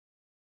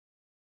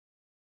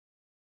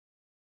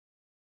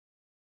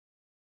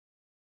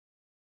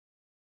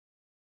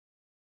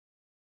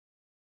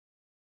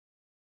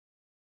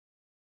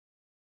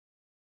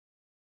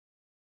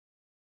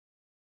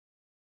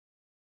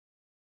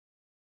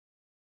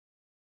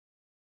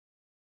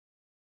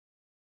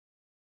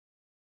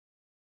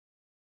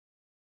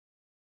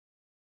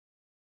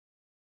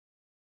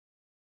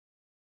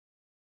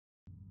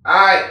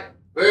Alright,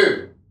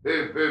 boom,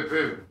 boom, boom,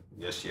 boom.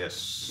 Yes,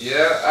 yes.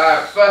 Yeah,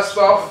 alright, first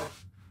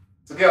off,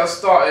 to get us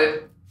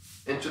started,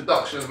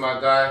 introductions, my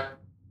guy.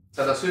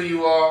 Tell us who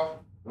you are,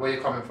 where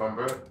you're coming from,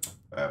 bro.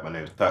 My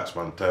name is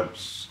Taxman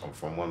Tempz. I'm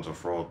from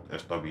Wandsworth Road,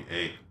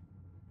 SW8.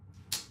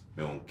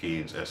 Milton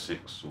Keynes,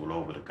 S6, all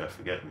over the gaff,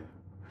 forget me.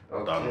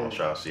 Okay. Done, no,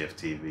 shout out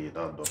CFTV,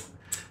 done though.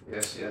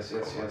 Yes,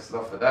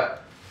 love for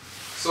that.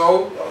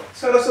 So,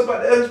 tell us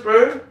about the ends,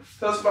 bro.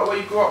 Tell us about where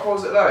you grew up, what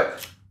was it like?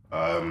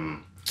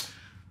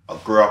 I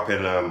grew up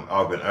in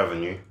Albion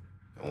Avenue,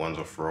 in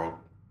Wandsworth Road.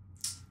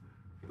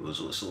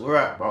 It's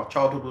alright, my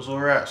childhood was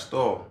alright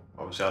still.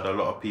 Obviously I had a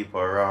lot of people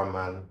around,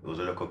 man. It was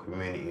a local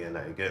community and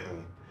that, you get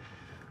me?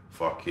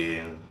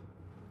 Fucking,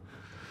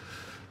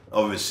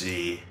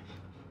 obviously,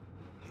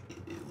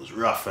 it was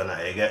rough and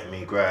that, you get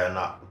me? Growing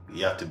up,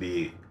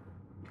 you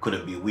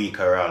couldn't be weak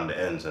around the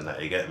ends and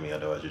that, you get me?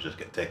 Otherwise you just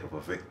get taken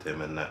for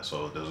victim and that.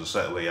 So there was a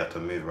certain way you had to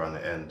move around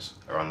the ends,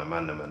 around the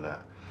mandem and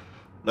that.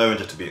 Not even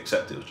just to be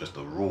accepted, it was just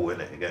a rule,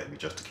 innit, you get me,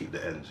 just to keep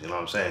the ends, you know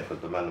what I'm saying?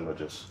 Because the man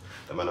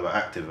were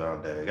active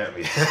around there, you get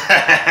me?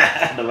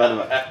 The man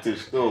were active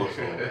still,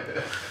 so.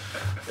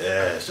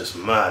 Yeah, it's just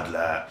mad,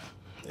 like.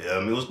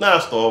 Yeah, it was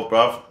nice though,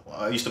 bruv.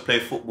 I used to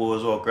play football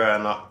as well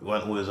growing up. It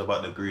wasn't always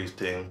about the Grease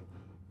thing.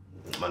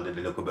 Man did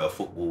a little bit of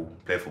football,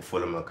 played for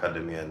Fulham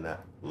Academy and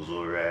that. It was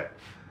alright.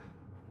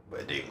 But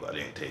I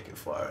didn't take it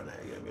far and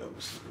that, you get me,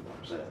 obviously, you know what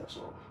I'm saying?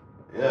 So.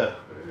 Yeah,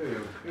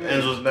 okay.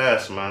 Ends was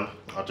nice, man.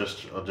 I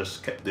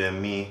just kept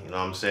doing me, you know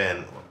what I'm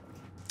saying?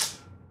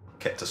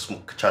 Tried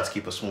to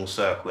keep a small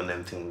circle and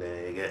everything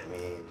there, you get me?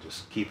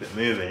 Just keep it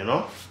moving, you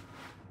know?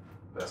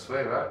 Best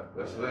way, right?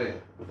 Best way.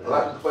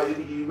 But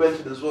you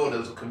mentioned as well, there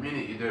was a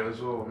community there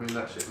as well. I mean,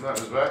 that shit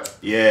matters, right?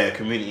 Yeah,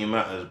 community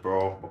matters,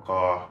 bro.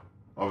 Because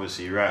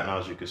obviously right now,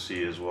 as you can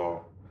see as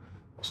well,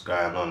 what's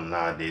going on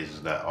nowadays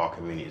is that our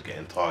community is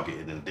getting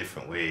targeted in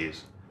different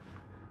ways.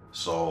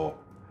 So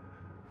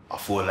I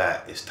feel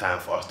like it's time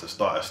for us to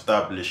start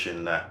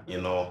establishing that,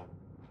 you know,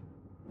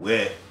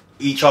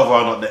 each other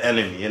are not the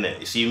enemy, innit?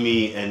 You see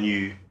me and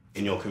you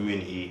in your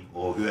community,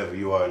 or whoever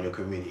you are in your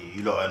community,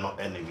 you lot are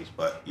not enemies,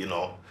 but, you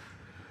know,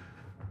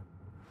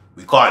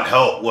 we can't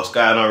help what's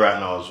going on right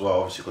now as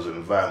well, obviously because of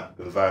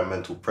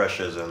environmental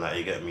pressures and that,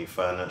 you get me,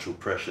 financial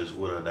pressures,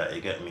 all of that,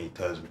 you get me,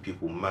 turns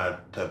people mad,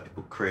 turns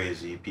people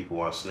crazy, people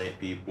want to snake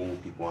people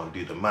want to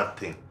do the mad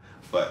thing.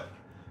 But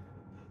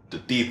the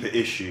deeper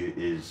issue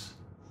is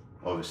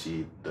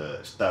obviously the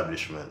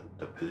establishment,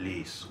 the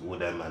police, all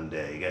them and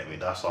there, you get me?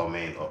 That's our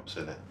main ops,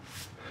 innit?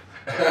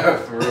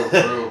 For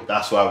real.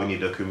 That's why we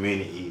need the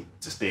community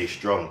to stay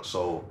strong,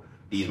 so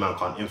these men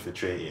can't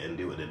infiltrate it and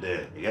do what they're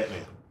doing, you get me?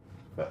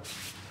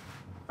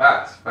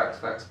 Facts.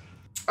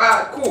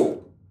 Alright,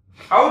 cool.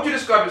 How would you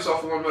describe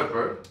yourself in one word,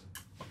 bro?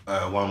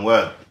 One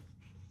word.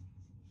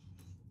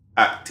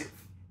 Active.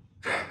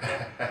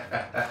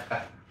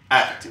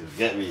 Active,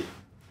 get me?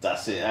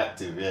 That's it,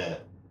 active, yeah.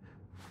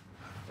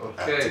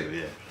 Okay. Active,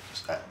 yeah,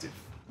 just active.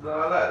 No,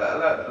 I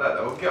like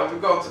that. We'll get on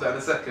to that in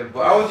a second.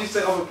 But how would you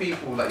say other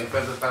people, like your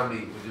friends and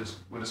family,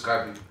 would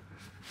describe you?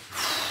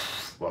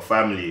 My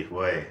family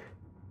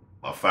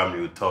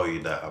would tell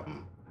you that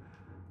I'm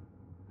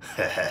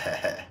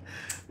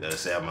gonna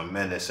say I'm a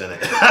menace,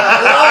 innit?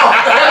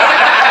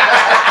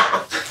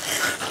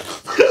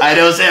 I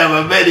don't say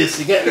I'm a menace,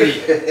 you get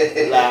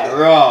me? Like,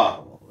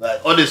 raw.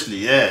 Like, honestly,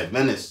 yeah,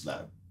 menace.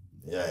 Like,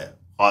 yeah,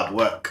 hard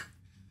work.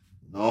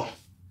 You know?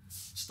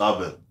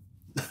 Stubborn.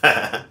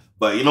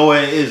 But you know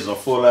what it is? I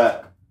feel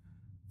like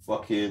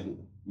fucking,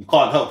 you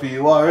can't help who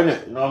you are,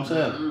 innit? You know what I'm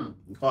saying? Mm-hmm.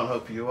 You can't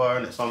help who you are,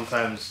 innit?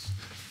 Sometimes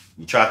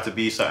you try to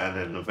be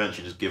something and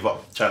eventually just give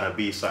up trying to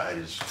be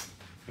something. Just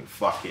think,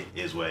 fuck it,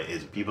 is what it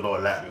is. People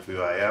don't like me for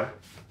who I am.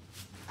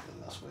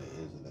 And that's what it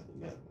is, innit?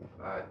 Yeah.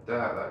 Like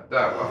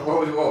that.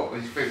 What?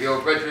 Would you think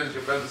your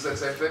friends said the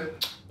same thing?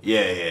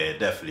 Yeah,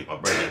 definitely. My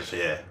brothers,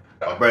 yeah.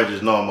 My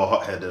brothers know I'm a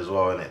hothead as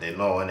well, innit? They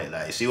know, innit?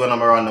 Like, you see, when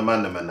I'm around the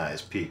mandem and that,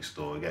 it's peak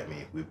still, you get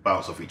me? We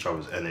bounce off each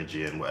other's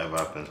energy and whatever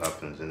happens,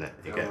 innit?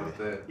 You get me?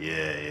 Yeah,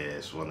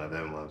 it's one of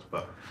them ones.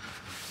 But,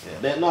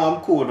 yeah, no,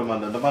 I'm cool with the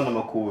mandem. The mandem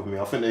are cool with me.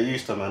 I think they're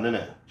used to, man,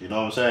 innit? Do you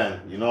know what I'm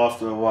saying? You know,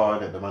 after a while,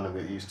 innit, the mandem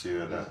get used to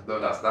you and that. No,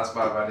 that's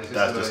my man.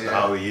 That's just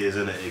how he is,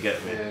 innit? You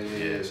get me?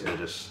 Yeah. So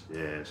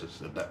it's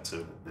just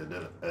adapted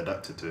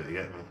to it, you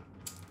get me?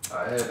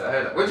 I heard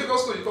that. Where'd you go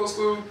to school? You go to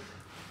school?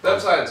 Them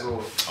sides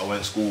or? I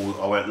went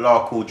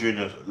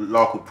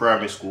Larkle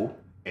Primary School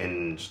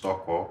in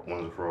Stockwell,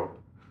 Wandsworth Road.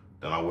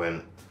 Then I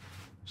went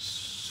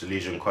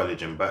Salesian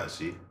College in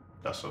Battersea.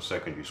 That's a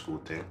secondary school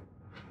thing.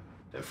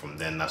 Then from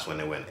then, that's when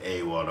they went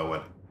A1. I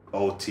went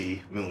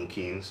OT, Milton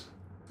Keynes.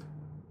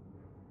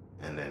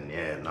 And then,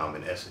 yeah, now I'm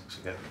in Essex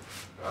again.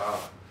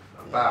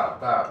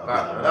 About.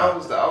 How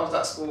was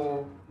that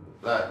school,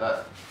 like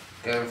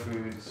going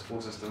through the school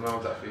system? How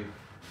was that for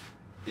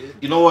you?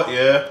 You know what,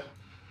 yeah?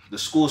 The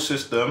school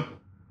system,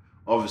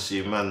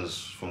 obviously man's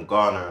from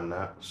Ghana and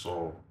that,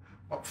 so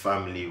my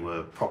family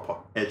were proper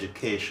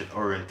education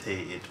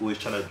orientated, always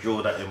trying to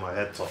drill that in my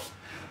head top.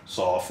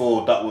 So I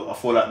feel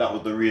like that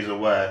was the reason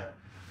why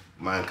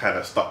man kind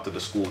of stuck to the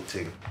school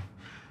thing.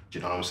 Do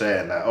you know what I'm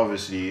saying? Like,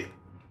 obviously,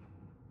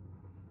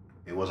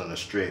 it wasn't a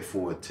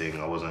straightforward thing.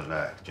 I wasn't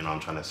like, do you know what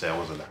I'm trying to say? I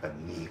wasn't like a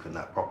neek and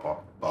that proper,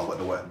 but I got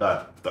the work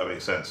done, if that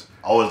makes sense.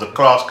 I was the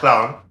class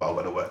clown, but I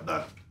got the work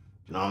done. Do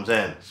you know what I'm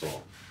saying?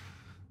 So,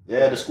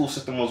 yeah, the school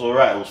system was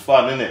alright. It was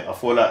fun, innit? I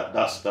feel like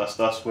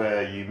that's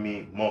where you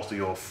meet most of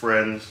your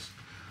friends,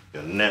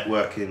 your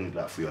networking,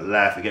 like for your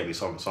life. You get me?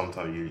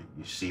 Sometimes you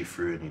see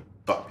through and you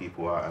duck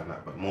people out and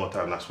that, but more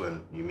time that's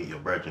when you meet your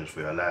brethren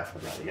for your life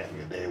and that. You get me?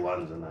 Your day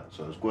ones and that.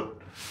 So it's good.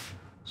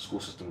 School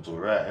system's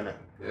alright, innit?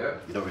 Yeah.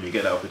 You don't really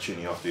get that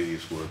opportunity after you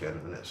leave school again,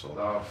 innit? So.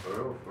 No, for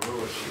real.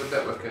 It's a good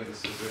networking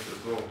decision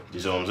as well. You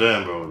see what I'm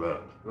saying, bro?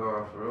 Like,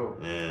 No, for real.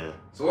 yeah.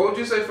 So what would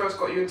you say first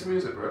got you into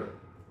music, bro?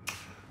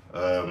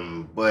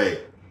 Boy,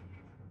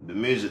 the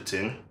music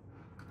thing.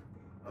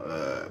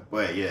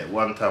 Boy, yeah,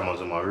 one time I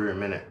was in my room,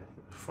 innit?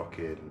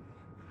 Fucking.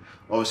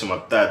 Obviously,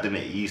 my dad,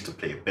 didn't he used to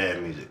play bare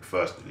music,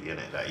 firstly,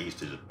 innit? Like, he used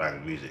to just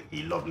bang music.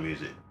 He loved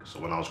music. So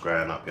when I was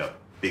growing up, he had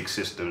big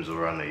systems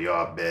around the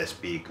yard, bare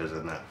speakers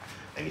and that.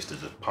 And he used to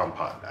just pump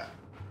out that,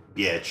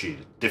 yeah,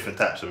 tunes, different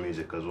types of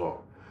music as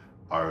well.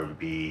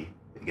 R&B,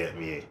 you get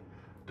me?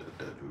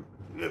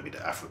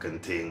 The African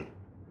thing.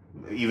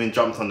 Even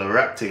jumped on the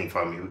rap thing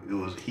from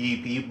me.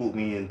 He brought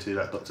me into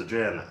that Dr.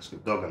 Dre and that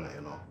Snoop Dogg and that,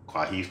 you know.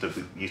 Cause he used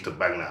to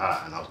bang that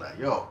out, and I was like,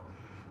 yo,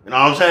 you know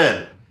what I'm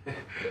saying?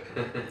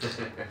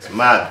 It's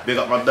mad. Big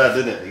up my dad,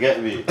 didn't it? You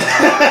get me?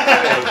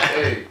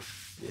 Hey.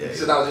 Yeah.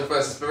 So that was your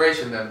first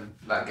inspiration then,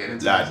 like getting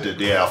into music?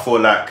 Yeah, I feel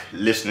like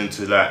listening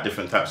to like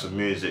different types of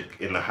music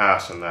in the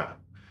house and that.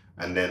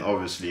 And then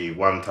obviously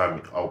one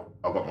time I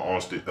got my own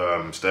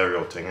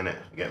stereo thing, innit?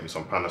 You get me?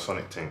 Some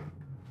Panasonic thing.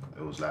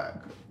 It was like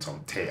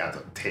some tape, I had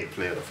a tape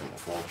player from my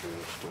phone through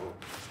the store.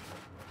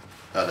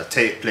 I had a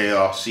tape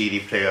player, CD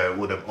player,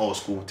 all them old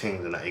school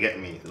things and that, you get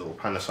me? A little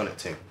Panasonic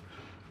thing.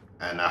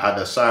 And I had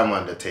a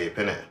Sidewinder tape,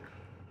 innit?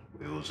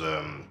 It was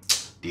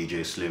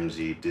DJ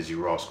Slimzy, Dizzy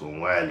Rascal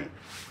and Wiley.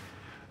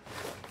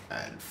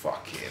 And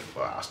fucking,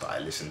 but I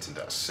started listening to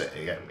that set,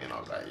 you get me? And I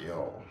was like,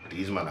 yo,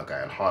 these men are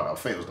going hard. I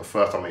think it was the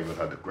first time I even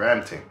heard the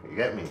Graham thing, you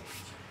get me? You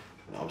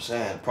know what I'm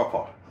saying?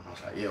 Proper. And I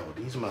was like, yo,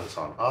 these men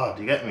sound hard,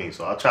 you get me?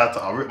 So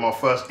I ripped my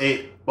first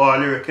 8-bar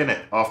lyric,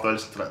 innit? After I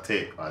listened to that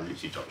tape, I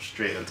literally jumped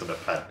straight into the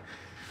pad.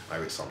 I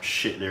wrote some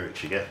shit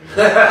lyrics, you get me? You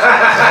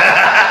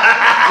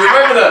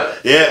remember that?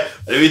 Yeah,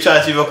 let me try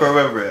to see if I can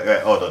remember it.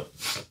 Right, hold on.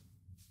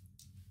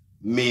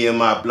 Me and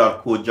my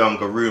blood called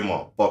younger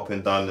rumour,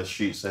 bopping down the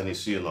streets any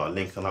sooner,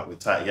 linking up with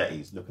tight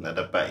yatties, looking at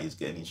the batties,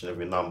 getting each and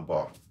every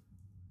number.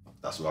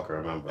 That's what I can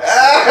remember. Them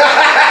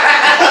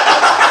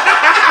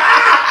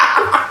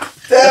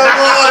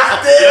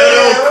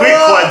quick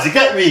ones, you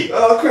get me?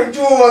 Oh, quick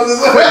draw ones as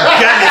well.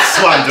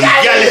 Gallus ones,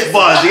 them Gallus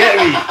bars, you get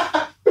me?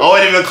 I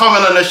wasn't even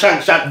coming on the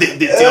shank dip. I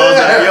was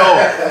like, yo,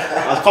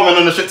 I was coming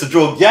on the shit to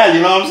draw gal,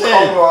 you know what I'm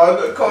saying?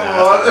 Come on.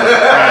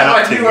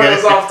 I knew what I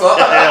was after.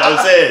 Yeah, I'm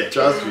saying,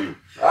 trust me.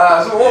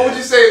 So what would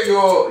you say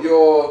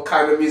your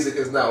kind of music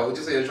is now? What would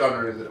you say your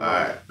genre is?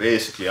 Alright,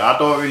 basically, I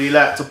don't really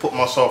like to put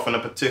myself in a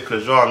particular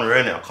genre,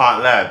 innit? I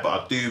can't lie,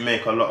 but I do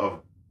make a lot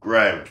of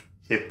grime,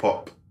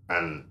 hip-hop,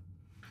 and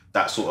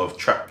that sort of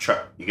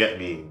trap, you get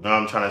me? You know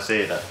what I'm trying to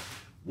say? That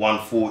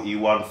 140,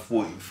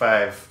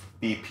 145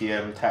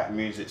 BPM type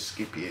music,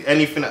 skippy,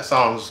 anything that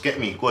sounds, get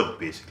me, good,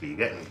 basically, you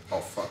get me? I'll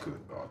fuck with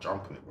it, bro, I'll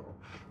jump on it, bro.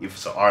 If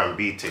it's an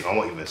R&B thing, I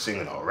won't even sing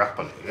it, I'll rap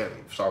on it, you get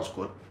me? If it sounds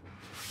good,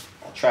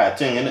 I'll try a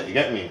thing, innit, you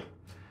get me?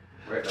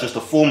 It's just a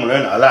formula,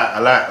 innit?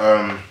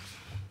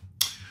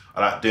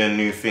 I like doing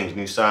new things,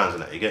 new sounds,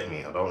 and that, you get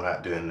me? I don't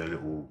like doing the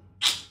little,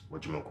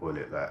 what do you call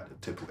it, like the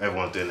typical,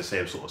 everyone's doing the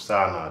same sort of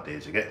sound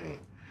nowadays, you get me?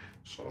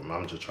 So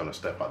I'm just trying to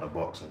step out the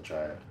box and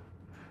try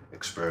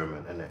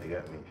experiment, innit, you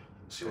get me?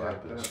 See what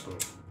happens. So,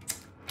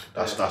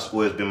 that's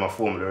always been my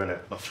formula,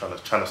 innit? Not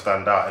trying to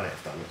stand out, innit,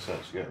 if that makes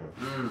sense, you get me?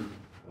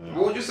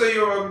 What would you say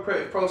your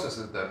creative process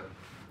is then?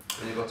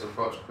 When you got to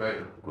approach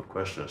creating? Good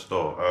question,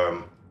 still.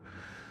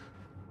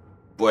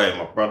 Boy,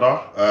 my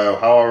brother,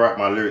 how I write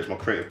my lyrics, my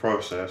creative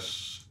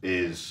process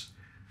is,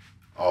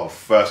 I'll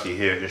firstly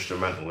hear an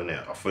instrumental,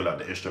 innit? I feel like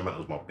the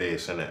instrumental's my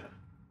bass, innit?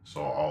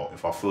 So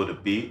if I feel the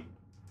beat,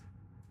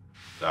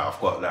 like I've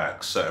got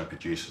like certain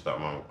producers that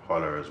I'm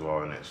holler as well,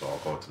 innit? So I'll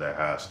go to their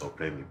house, they'll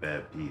play me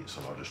bare beats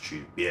and I'll just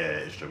choose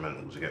bare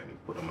instrumentals, you get me?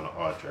 Put them on a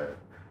hard drive.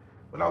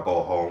 When I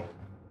go home,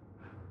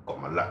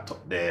 got my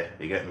laptop there,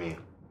 you get me?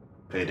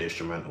 Play the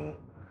instrumental.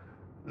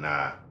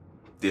 Nah,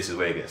 this is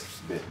where it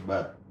gets a bit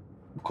bad.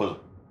 Because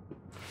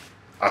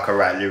I can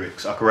write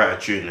lyrics, I can write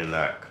a tune in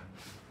like,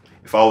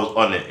 if I was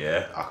on it,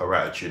 yeah, I could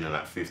write a tune in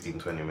like 15,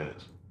 20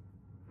 minutes.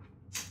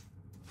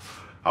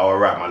 How I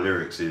write my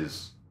lyrics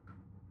is,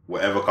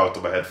 whatever comes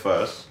to my head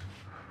first,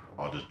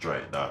 I'll just draw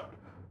it down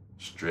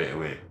straight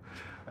away.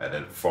 And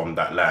then from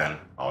that line,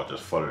 I'll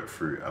just follow it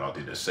through and I'll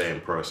do the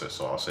same process.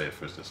 So I'll say,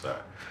 for instance,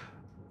 like,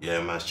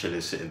 yeah, man's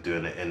chilling, sitting,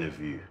 doing an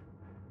interview.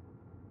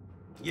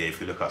 Yeah,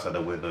 if you look outside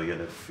the window, yeah,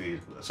 the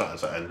food,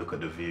 something, look at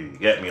the view. You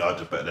get me?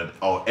 But then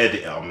I'll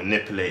edit it, I'll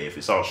manipulate it. If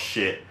it sounds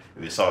shit,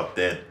 if it sounds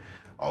dead,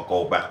 I'll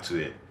go back to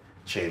it,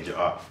 change it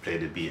up, play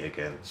the beat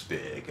again, spit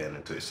it again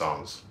until it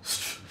sounds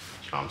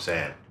know what I'm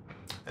saying?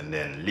 And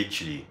then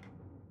literally,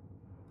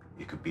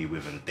 it could be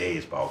within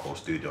days, but I'll go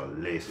studio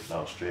and lace it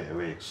down straight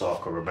away. So I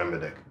can remember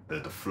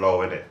the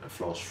flow in it. The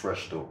flow's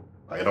fresh though.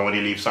 Like, you don't want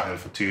to leave something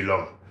for too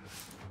long.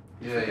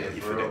 Yeah,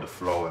 You forget the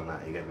flow and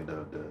that. You get me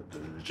the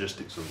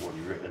logistics of what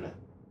you've written it.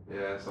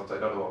 Yeah, sometimes I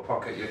don't know what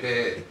pocket you're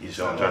here. You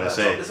see what I'm trying to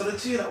say? It's on the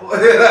tune.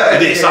 It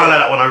didn't sound like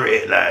that when I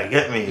read it. Like, you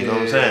get me? You know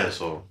what I'm saying?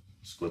 So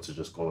it's good to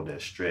just go there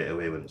straight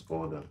away when it's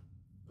golden.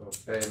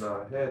 Okay,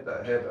 no, I heard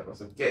that.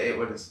 So get it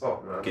when it's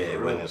hot, man. Get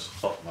it when it's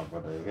hot, my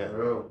brother. You get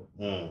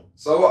me?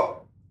 So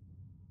what?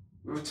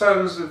 In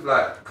terms of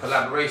like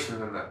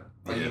collaborations and that,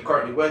 are you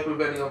currently working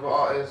with any other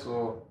artists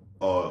or?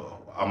 Oh,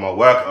 I'm at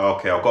work.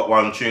 Okay, I've got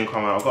one tune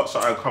coming out. I've got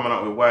something coming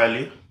out with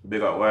Wiley.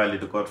 Big up Wiley,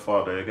 the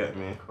Godfather. You get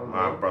me?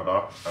 My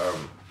brother.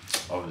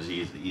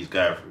 Obviously he's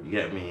guy. You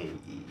get me?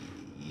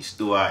 He's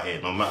still out here.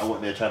 No matter what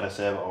they're trying to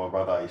say about my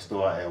brother, he's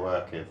still out here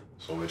working.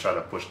 So we're trying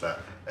to push that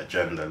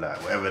agenda.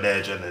 Like whatever their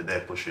agenda they're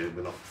pushing,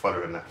 we're not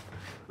following that.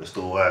 We're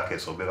still working.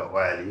 So big up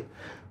Wiley.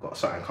 Got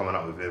something coming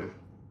up with him.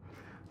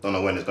 Don't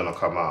know when it's gonna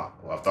come out.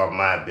 Well, I've done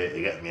my bit,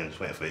 you get me, and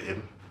just waiting for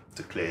him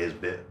to clear his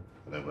bit,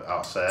 and then we're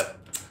outside.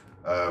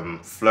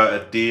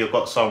 Flirted D, I've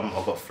got song coming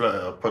out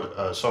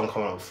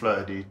with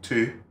Flirted D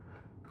 2,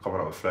 coming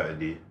out with Flirted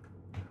D.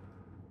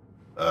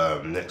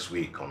 Next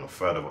week on the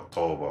 3rd of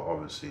October,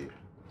 obviously,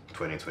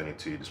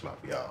 2022. This might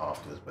be out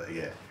afterwards, but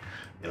yeah,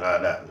 you know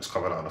like that. It's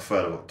coming out on the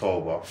 3rd of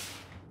October.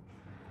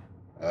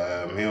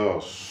 Who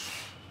else?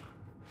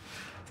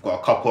 I've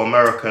got a couple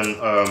American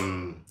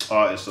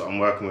artists that I'm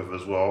working with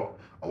as well.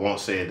 I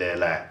won't say they're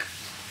like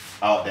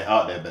out there,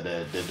 but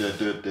they're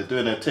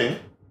doing their thing.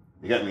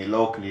 You get me,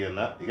 locally and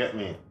that. You get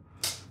me.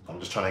 I'm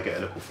just trying to get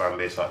a little fan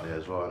base out there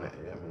as well, innit?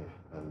 You get me.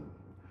 And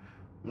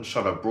I'm just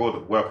trying to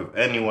work with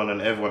anyone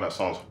and everyone that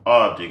sounds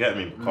hard. You get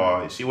me?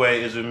 Because you see where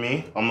it is with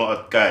me. I'm not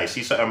a guy. You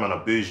see certain man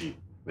are bougie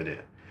with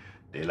it.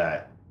 They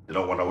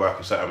don't want to work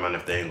with certain man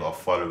if they ain't got a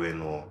following,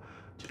 or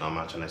do you know what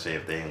I'm trying to say,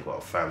 if they ain't got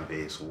a fan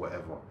base or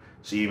whatever.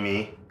 See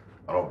me?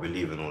 I don't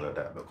believe in all of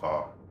that,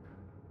 because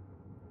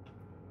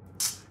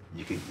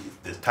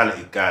there's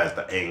talented guys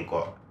that ain't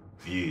got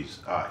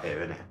views out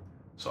here, innit?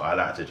 So I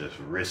like to just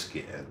risk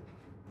it, and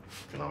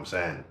you know what I'm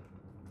saying?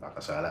 Like I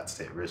said, I like to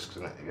take risks,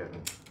 innit? You get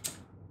me?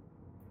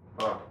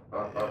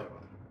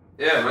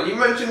 Yeah, man, you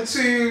mentioned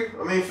two,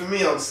 I mean, for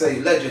me, I'd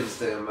say legends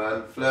there,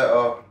 man.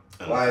 Flirter,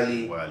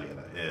 Wiley. Wiley, and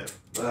that, yeah.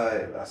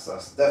 Like,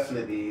 that's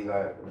definitely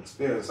like an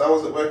experience. How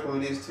was it working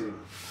with these two?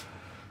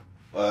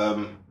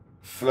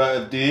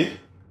 Flirter D,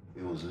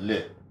 it was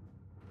lit.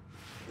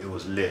 It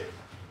was lit.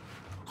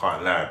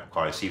 Can't lie.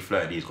 Can't see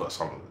Flirter D's got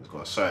something. He's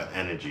got a certain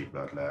energy,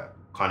 blood. Like,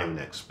 can't even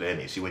explain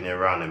it. See, when you're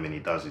around him and he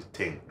does his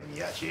thing, and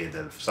you actually hear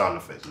the sound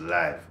effects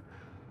live,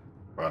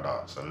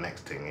 brother. So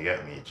next thing, you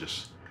get me?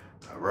 Just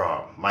like,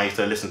 raw. Man used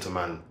to listen to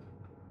man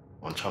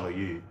on Channel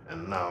U,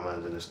 and now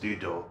man's in the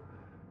studio,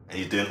 and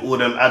he's doing all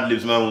them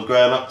ad-libs man was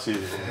growing up to. I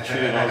was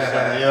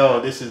saying,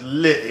 yo, this is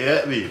lit. You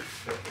get me?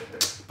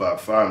 But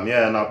fam,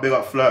 yeah. Now big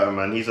up Flirter,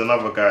 man. He's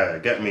another guy.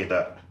 Get me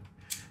that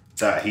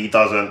he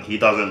doesn't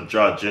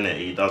judge, innit?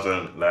 He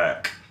doesn't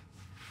like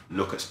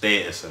look at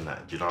status and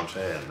that. Do you know what I'm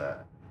saying? Like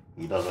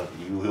he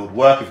would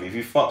work with you. If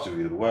he fucks with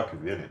you, he would work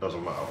with you, innit? It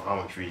doesn't matter how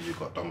much views you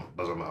got,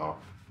 doesn't matter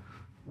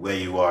where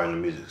you are in the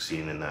music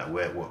scene and that,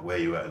 where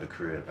you at in the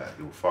career, that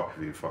he will fuck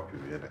with you,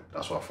 innit?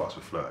 That's why I fucks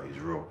with Flirter,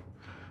 he's real.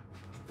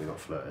 Big up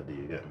Flirter D,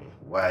 you get me?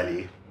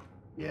 Wiley,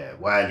 yeah,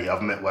 Wiley,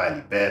 I've met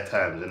Wiley bare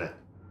times, innit?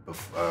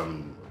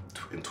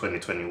 In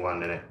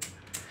 2021, innit?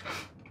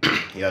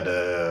 He had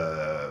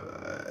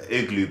a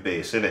Igloo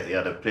base, innit? He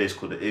had a place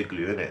called the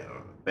Igloo, innit?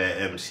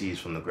 Bare MCs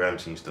from the gram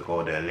scene used to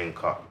go there,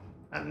 link up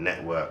and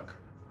network,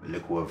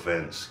 little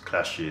events,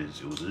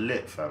 clashes. It was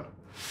lit, fam.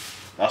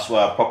 That's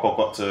why I proper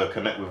got to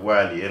connect with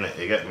Wiley, innit?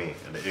 You get me?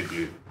 At the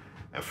Igloo.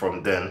 And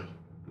from then,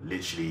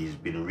 literally, he's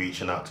been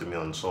reaching out to me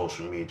on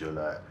social media.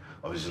 Like,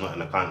 obviously, he's not in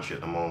the country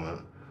at the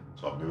moment,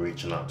 so I've been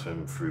reaching out to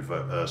him through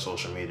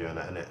social media and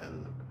that, innit?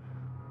 And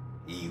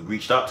he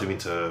reached out to me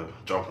to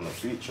jump on the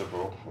feature,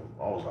 bro.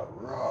 I was like,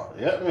 rah,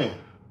 you get me?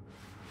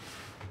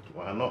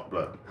 Why not,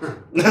 blood?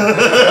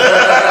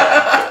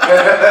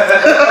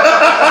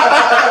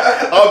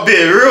 I'm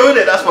being real,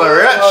 innit? That's my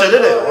reaction,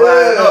 innit?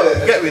 Why not?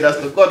 You get me? That's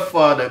the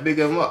Godfather. Big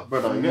him up,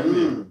 brother. You get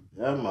me?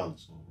 Yeah, man.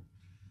 So,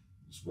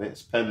 just wait.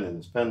 It's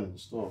pending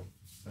still.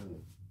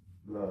 Pending.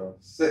 No,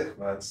 sick,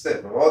 man.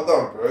 Sick, man. Well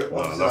done, bro.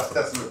 Obviously, that's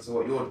testament to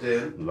what you're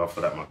doing. Love for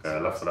that, my guy.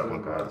 Love for that, my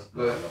guy. Love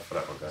for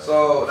that, my guy.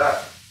 So,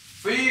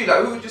 for you,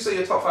 like, who would you say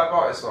your top 5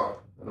 artists are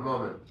at the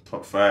moment?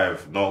 Top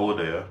 5, not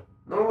order, yeah?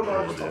 No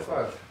order, just top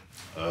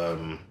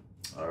 5.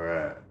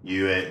 Alright.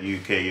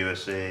 UK,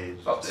 USA.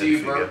 Up to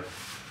you, man.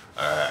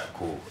 Alright,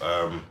 cool.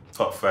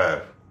 Top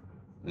 5.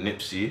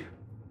 Nipsey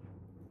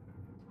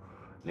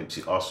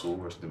Hussle,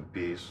 rest in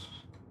peace.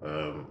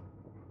 You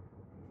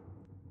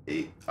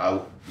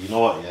know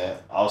what, yeah?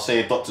 I'll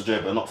say Dr.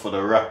 Dre, but not for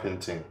the rapping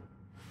thing. Do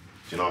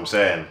you know what I'm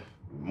saying?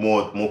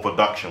 More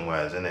production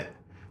wise, innit?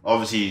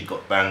 Obviously he's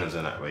got bangers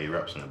in that where he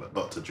raps in it, but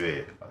Dr.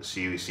 Dre, we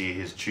see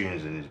his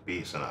tunes and his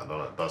beats and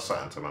that does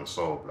something to man's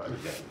soul. Like,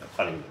 I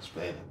can't even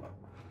explain it, man.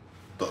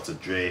 Dr.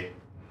 Dre.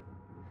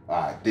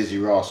 Alright, Dizzy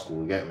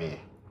Rascal, you get me?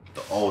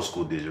 The old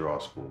school Dizzy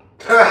Rascal.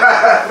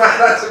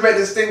 That's some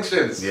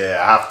distinctions. Yeah,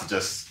 I have to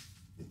just,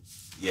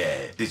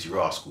 Dizzy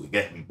Rascal, you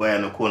get me? Boy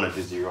in the corner,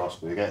 Dizzy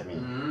Rascal, you get me?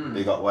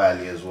 Big up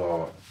Wiley as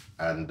well.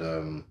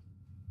 And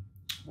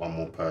one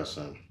more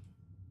person.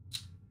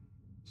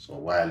 So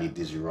Wiley,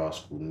 Dizzy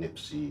Rascal,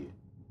 Nipsey,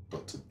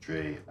 Dr.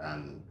 Dre,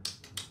 and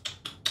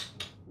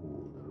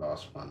the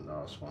last one.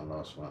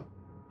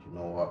 You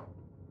know what?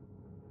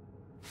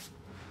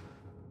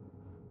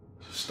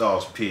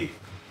 Styles P,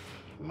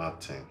 mad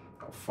thing.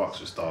 I fucks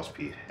with Styles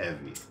P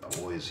heavy.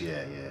 I always,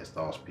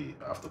 Styles P.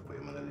 I have to put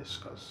him on the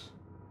list because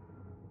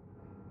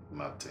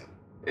mad thing.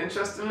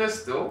 Interesting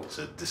list though.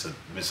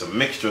 It's a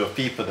mixture of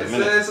people.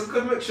 It's a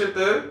good mixture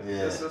though.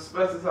 Yeah. It's a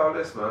versatile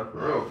list, man.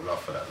 Real.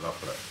 Love for that.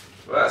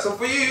 Right, so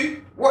for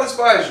you, what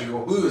inspires you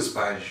or who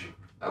inspires you?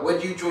 Like, where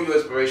do you draw your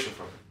inspiration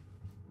from?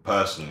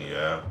 Personally,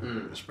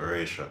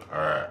 inspiration.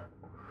 Alright.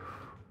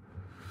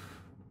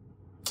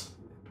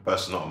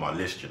 Person not on my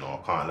list, you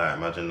know, I can't lie.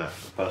 Imagine that.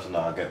 The person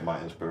that I get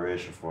my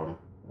inspiration from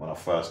when I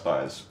first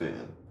started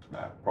spitting,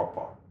 like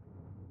proper.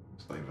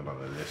 It's not even on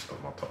the list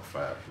of my top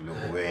 5.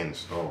 Lil Wayne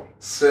still.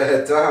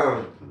 Swear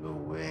down. Lil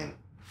Wayne.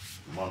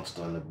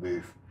 Monster in the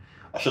booth.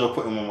 I should have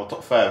put him on my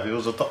top 5. It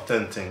was a top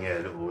 10 thing, yeah,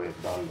 Lil Wayne.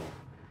 Down low.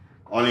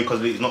 Only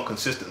because he's not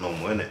consistent no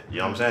more, innit? You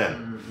know what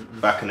I'm saying?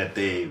 Back in the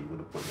day, we would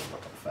have put him on my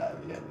top 5,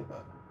 you get me?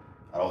 But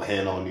I don't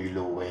hear no new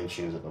Lil Wayne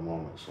tunes at the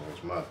moment, so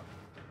it's mad.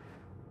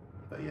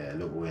 But yeah,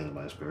 Lil Wayne's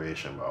my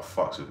inspiration, but I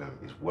fucks with him.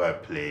 His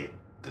wordplay,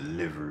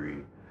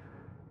 delivery,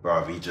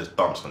 bruv, he just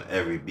dumps on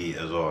every beat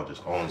as well,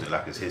 just owns it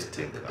like it's his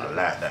thing. I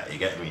like that, you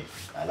get me?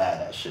 I like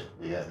that shit,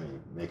 you get me?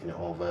 Making your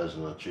own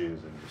version of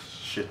tunes and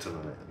just shitting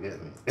on it, you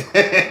get me?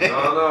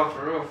 No,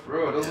 for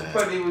real. There was a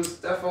point he was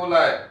definitely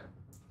like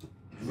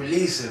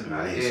releasing,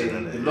 like, you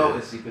can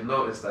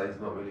notice that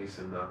he's not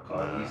releasing now.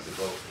 He used to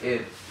go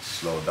in.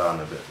 Slow down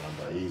a bit, man,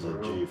 but he's a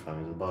G,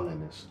 fam. He's a don in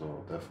this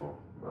store, therefore.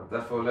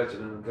 Defo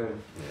legend in the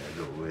game.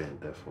 Yeah, Lil Wayne,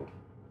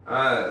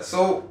 defo.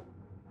 So,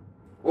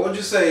 what would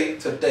you say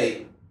to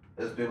date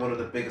has been one of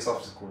the biggest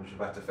obstacles you've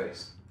had to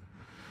face?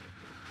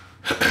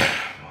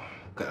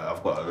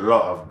 I've got a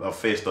lot. I've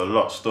faced a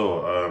lot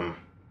still. I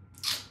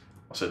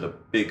said the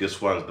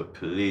biggest one's the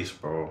police,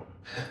 bro.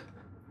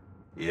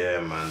 Yeah,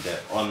 man, they're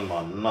on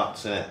my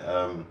nuts,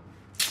 innit?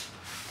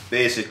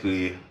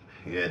 Basically,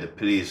 yeah, the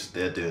police,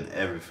 they're doing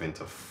everything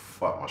to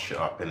fuck my shit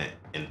up, innit?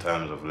 In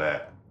terms of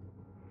like,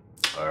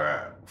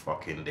 alright,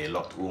 fucking, they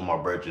locked all my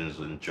brethren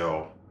in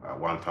jail. At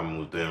one time I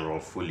was doing wrong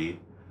fully.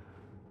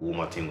 All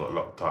my team got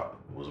locked up.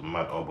 It was a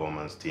mad Obo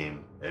man's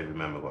team. Every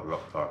member got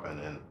locked up,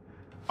 and then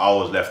I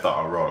was left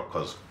out of road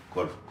because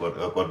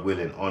God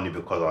willing, only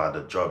because I had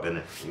a job in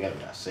it. You get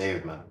me? I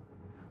saved, man.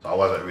 So I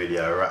wasn't really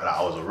around. Like,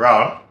 I was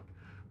around,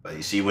 but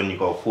you see when you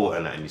go court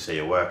and that, and you say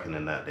you're working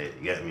in that day,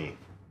 you get me?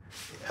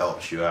 It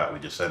helps you out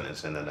with your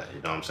sentencing and that.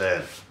 You know what I'm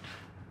saying?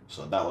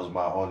 So that was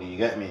my only. You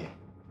get me?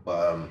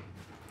 But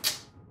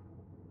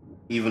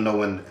even though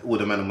when all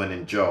the men went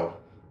in jail,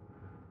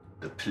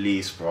 the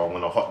police, bro, I'm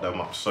gonna hot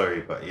them up,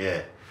 sorry, but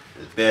yeah,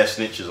 there's bare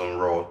snitches on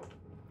road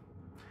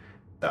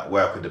that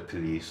work with the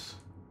police.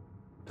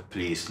 The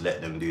police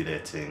let them do their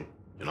thing,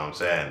 you know what I'm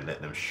saying?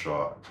 Let them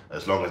shot,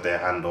 as long as they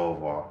hand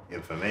over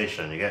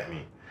information, you get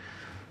me?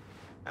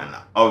 And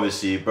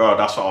obviously, bro,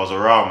 that's what I was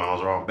around, man. I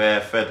was around bare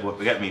fed,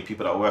 you get me?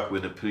 People that work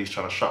with the police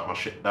trying to shut my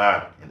shit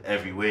down in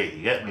every way,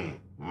 you get me?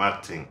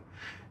 Mad thing.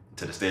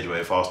 To the stage where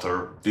if I was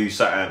to do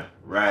something,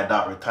 ride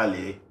out,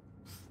 retaliate,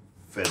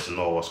 feds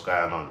know what's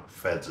going on.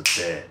 Feds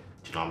are there.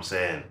 Do you know what I'm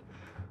saying?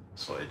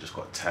 So it just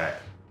got tight.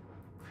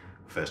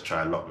 Feds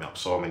tried to lock me up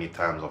so many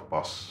times. I've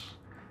bust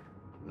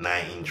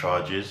 19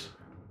 charges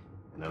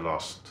in the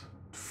last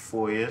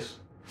 4 years.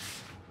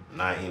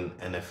 19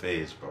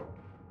 NFAs, bro.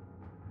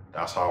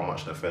 That's how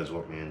much the feds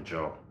want me in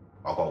jail.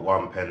 I got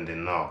one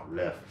pending now,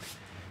 left.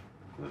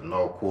 With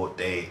no court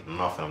date,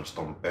 nothing. I'm just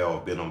on bail.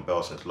 I've been on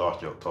bail since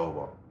last year,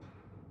 October.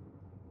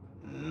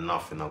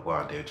 Nothing I've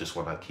got. They just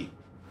want to keep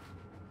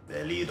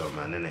their lead on,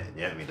 man, innit?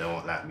 You get me? They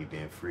don't like me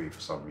being free for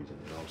some reason,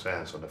 you know what I'm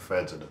saying? So the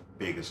feds are the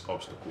biggest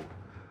obstacle.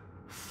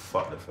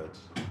 Fuck the feds.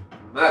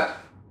 Mad.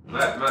 I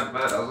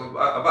was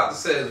about to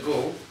say as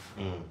well,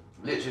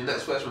 literally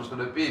next question was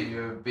going to be if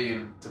you were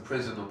being to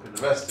prison or been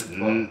arrested.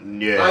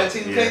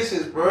 19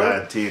 cases, bro.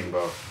 19,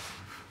 bro.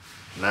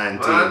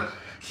 19. Man,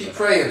 keep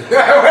praying.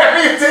 Whatever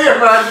you do,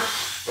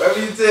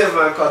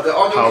 man. Cause they're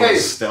on your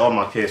case. They're on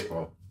my case,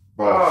 bro.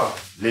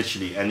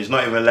 Literally. And it's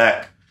not even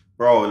like,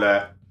 bro,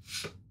 like,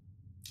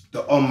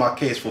 they're on my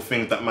case for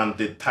things that man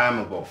did time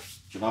ago.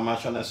 Do you know what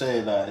I'm trying to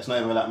say? Like, it's not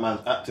even like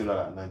man's active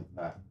like that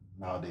like,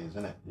 nowadays,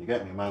 innit? You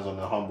get me? Man's on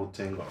the humble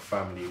thing, got a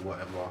family,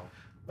 whatever.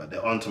 But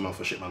they're onto man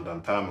for shit man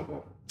done time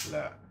ago.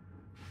 Like,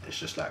 it's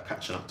just like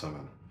catching up to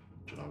man.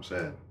 Do you know what I'm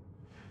saying?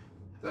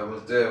 That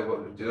was there.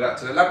 What would you like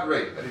to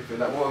elaborate? Anything?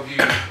 Like, what have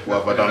you?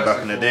 What have I done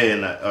back in the day?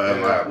 And that,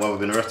 what have I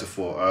been arrested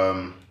for?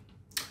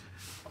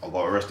 I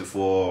got arrested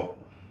for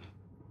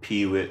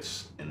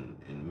Peewits in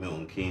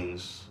Milton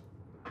Keynes.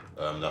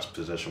 That's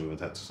possession with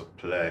intent to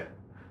play.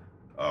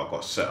 I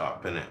got set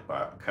up in it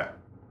by a cat.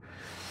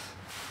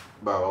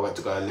 Bro, I went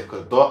to go and lick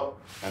a dot,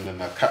 and then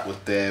the cat was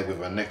there with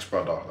her next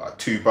brother, like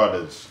 2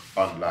 brothers.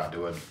 Like they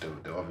were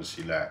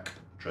obviously like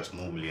dressed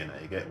normally in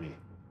it. You get me?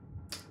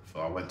 So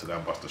I went to go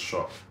and bust the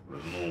shot. It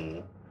was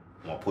normal.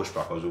 My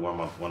pushback, I was with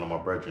one of my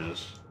brethren.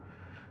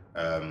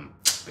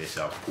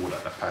 Basically, I pulled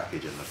out the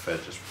package and the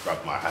Fed just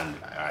grabbed my hand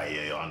like, ah,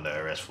 yeah, you're under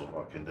arrest for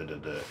fucking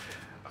da-da-da.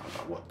 I was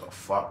like, what the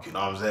fuck? You know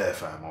what I'm saying,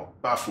 fam? I was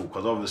baffled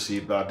because obviously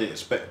I didn't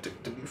expect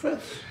it to be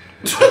friends.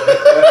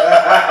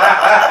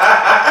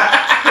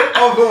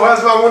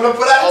 Otherwise, man wouldn't have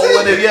put that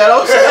in. Yeah,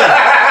 that's what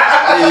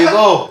I'm saying. There you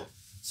go.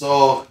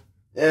 So,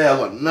 yeah, I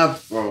got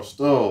nabbed, bro,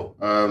 still.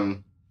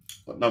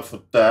 Got nabbed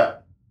for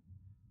that.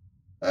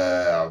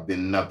 I've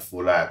been nabbed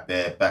for like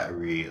bare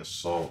battery,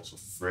 assaults,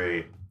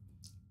 afraid,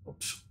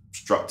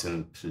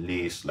 obstructing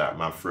police. Like,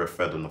 man threw a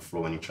Fed on the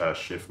floor when he tried to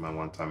shift, man,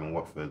 one time in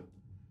Watford.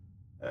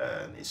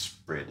 And they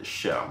sprayed the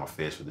shit out of my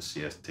face with the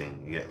CS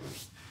thing, you get me?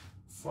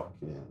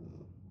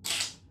 Fucking,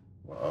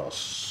 what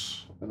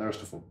else? I've been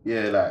arrested for,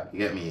 yeah, like, you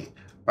get me?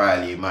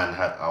 Apparently, man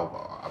had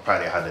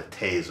a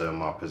taser in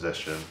my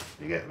possession,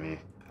 you get me?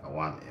 I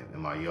want it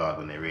in my yard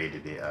when they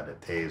raided it, I had a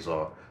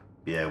taser,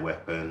 bare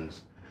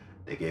weapons.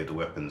 They gave the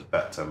weapons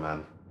back to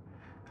man,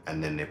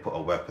 and then they put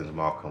a weapons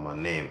mark on my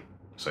name.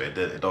 So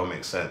it don't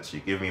make sense. You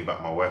give me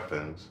back my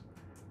weapons,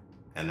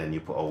 and then you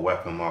put a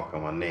weapon mark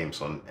on my name.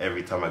 So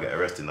every time I get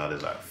arrested now,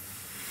 there's like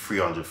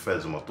 300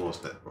 feds on my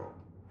doorstep, bro.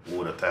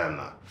 All the time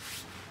now.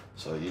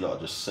 So you lot are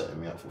just setting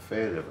me up for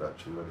failure, but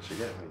actually, what did you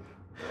get me?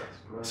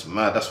 It's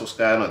mad, that's what's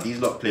going on. These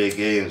lot play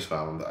games,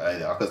 fam.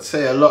 I could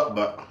say a lot,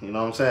 but you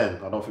know what I'm saying?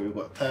 I don't think we've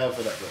got time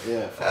for that, but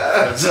yeah.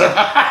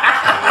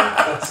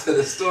 So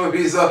the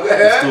stories are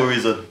there. The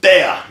stories are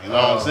there, you know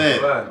what I'm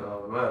saying?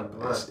 Man.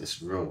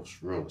 It's real,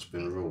 it's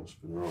been real.